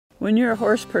When you're a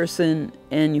horse person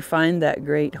and you find that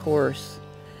great horse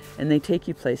and they take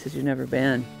you places you've never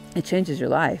been, it changes your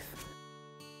life.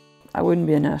 I wouldn't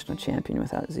be a national champion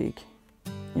without Zeke.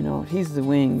 You know, he's the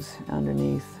wings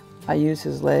underneath. I use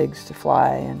his legs to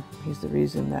fly, and he's the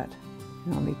reason that,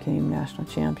 you know, became national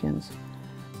champions.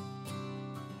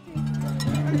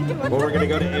 Well, we're going to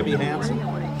go to Emmy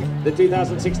Hansen, the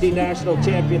 2016 national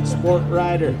champion sport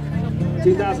rider,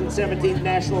 2017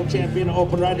 national champion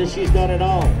open rider. She's done it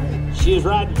all. She's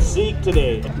riding Zeke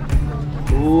today.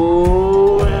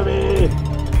 Ooh, Emmy,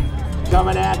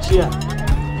 coming at you.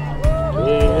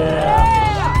 Yeah.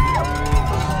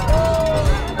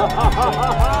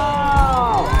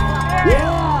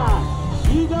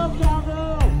 Yeah. You go,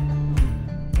 cowgirl.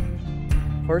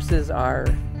 Horses are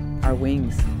our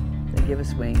wings. They give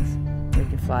us wings. We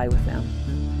can fly with them.